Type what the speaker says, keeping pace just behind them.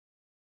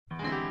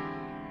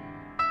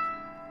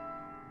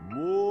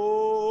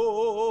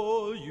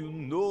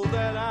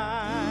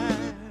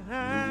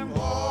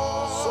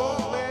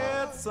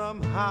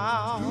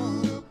now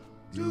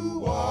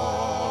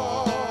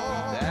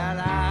that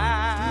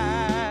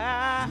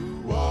I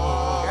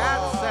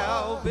got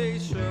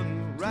salvation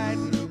right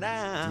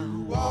now.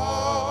 You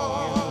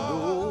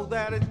know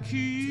that it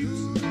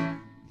keeps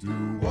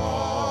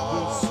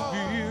the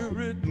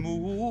spirit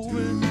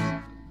moving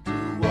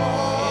in my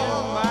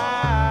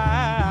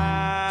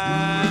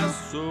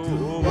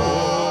soul.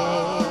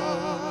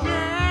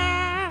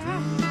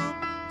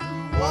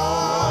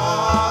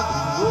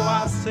 Oh,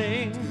 I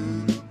sing,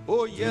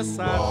 oh yes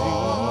I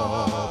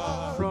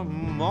do, from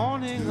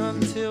morning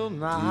until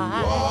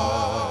night,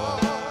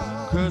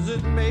 'cause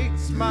it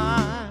makes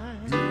my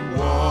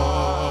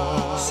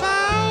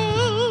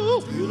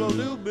soul feel a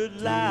little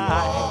bit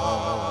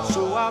light.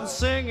 So I'm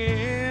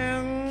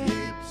singing,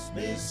 Keeps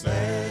me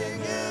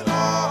singing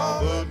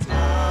all the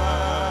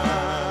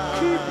time.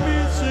 keep me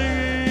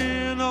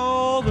singing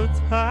all the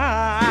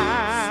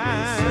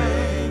time.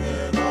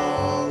 Singing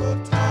all the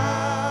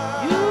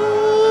time. You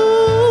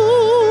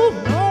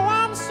know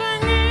I'm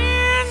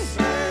singing,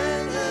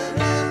 Singing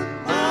in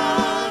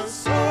my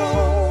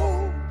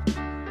soul.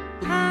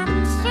 I'm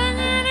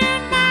singing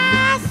in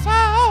my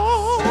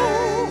soul.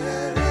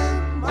 Singing in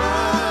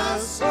my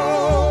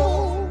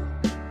soul.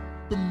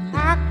 I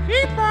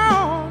keep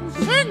on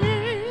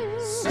singing,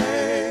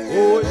 Singing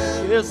oh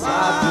yes I my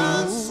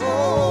do.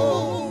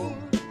 soul.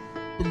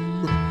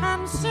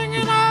 I'm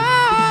singing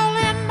all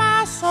in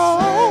my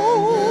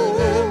soul.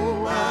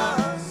 In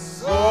my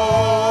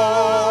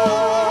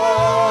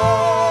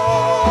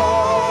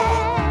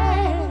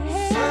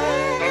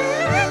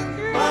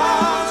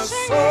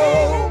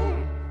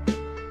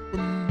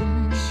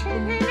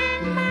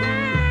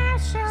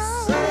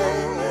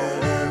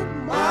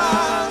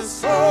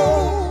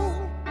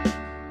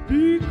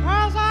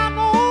Because I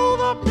know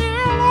the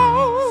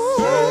pillows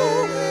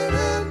Singing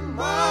in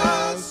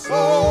my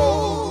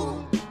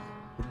soul.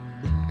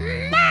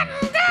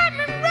 nothing got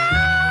me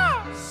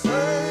wrong.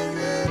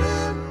 Singing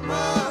in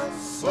my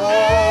soul.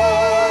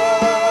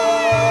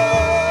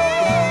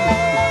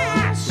 I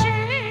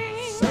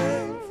sing,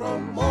 Sing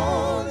from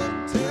morning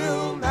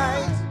till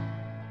night.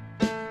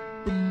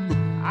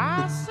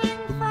 I sing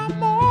from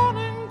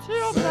morning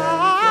till Morning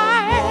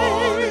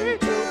night.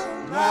 till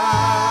night.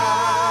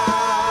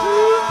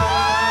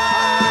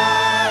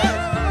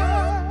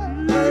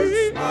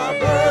 Makes my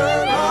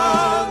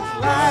burdens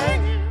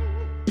light.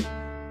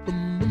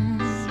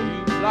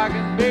 Seems like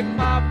it make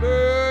my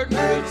burden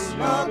Makes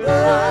my light.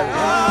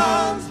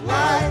 burdens